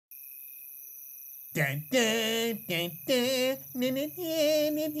Dun, dun, dun, dun, na, na, na,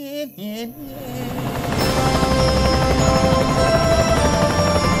 na, na, na.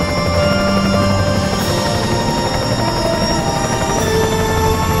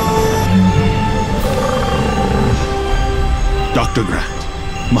 Dr. Grant,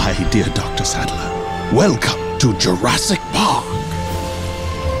 my dear Dr. Sadler, welcome to Jurassic Park.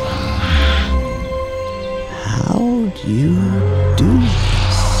 How do you do this?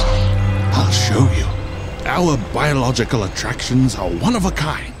 I'll show you. Our biological attractions are one of a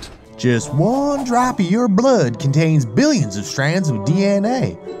kind. Just one drop of your blood contains billions of strands of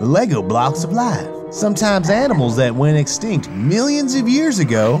DNA, the Lego blocks of life. Sometimes animals that went extinct millions of years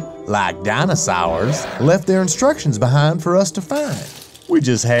ago, like dinosaurs, left their instructions behind for us to find. We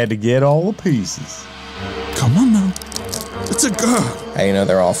just had to get all the pieces. Come on now. It's a girl. How do you know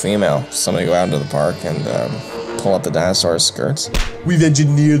they're all female? Somebody go out into the park and pull up the dinosaurs' skirts? We've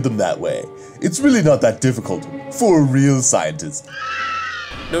engineered them that way. It's really not that difficult for a real scientist.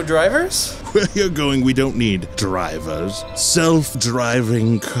 No drivers? Where you're going, we don't need drivers.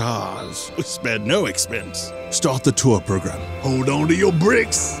 Self-driving cars. We spared no expense. Start the tour program. Hold on to your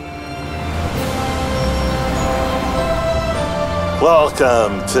bricks.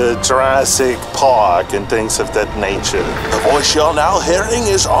 Welcome to Jurassic Park and things of that nature. The voice you're now hearing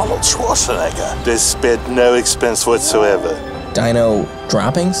is Arnold Schwarzenegger. They spared no expense whatsoever. Dino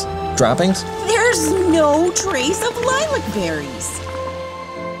droppings? Droppings? There's no trace of lilac berries.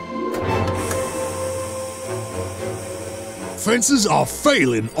 Fences are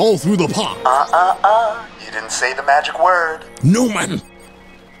failing all through the park. You didn't say the magic word. No, man.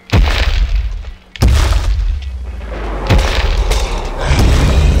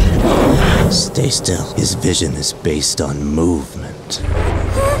 Stay still. His vision is based on movement. Turn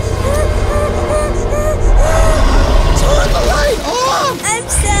the light off! I'm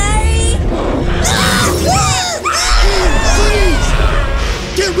sorry. Freeze!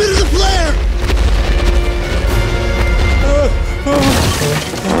 Get rid of the flare!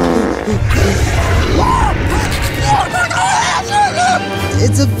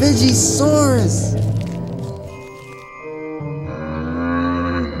 It's a Vegisaurus!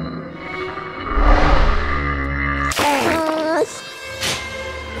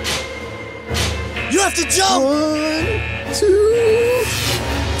 You have to jump! 1, 2,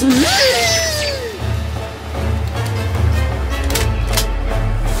 3!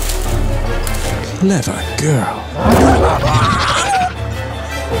 Clever girl.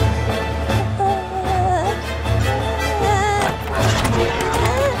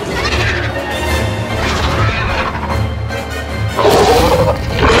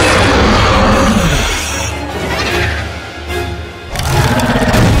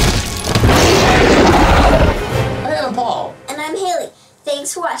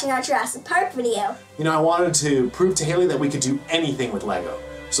 Thanks for watching our Jurassic Park video. You know, I wanted to prove to Haley that we could do anything with Lego.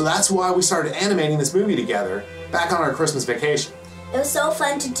 So that's why we started animating this movie together back on our Christmas vacation. It was so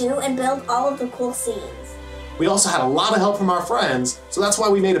fun to do and build all of the cool scenes. We also had a lot of help from our friends, so that's why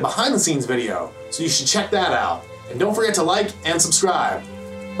we made a behind the scenes video. So you should check that out. And don't forget to like and subscribe.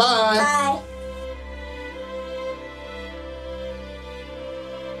 Bye! Bye!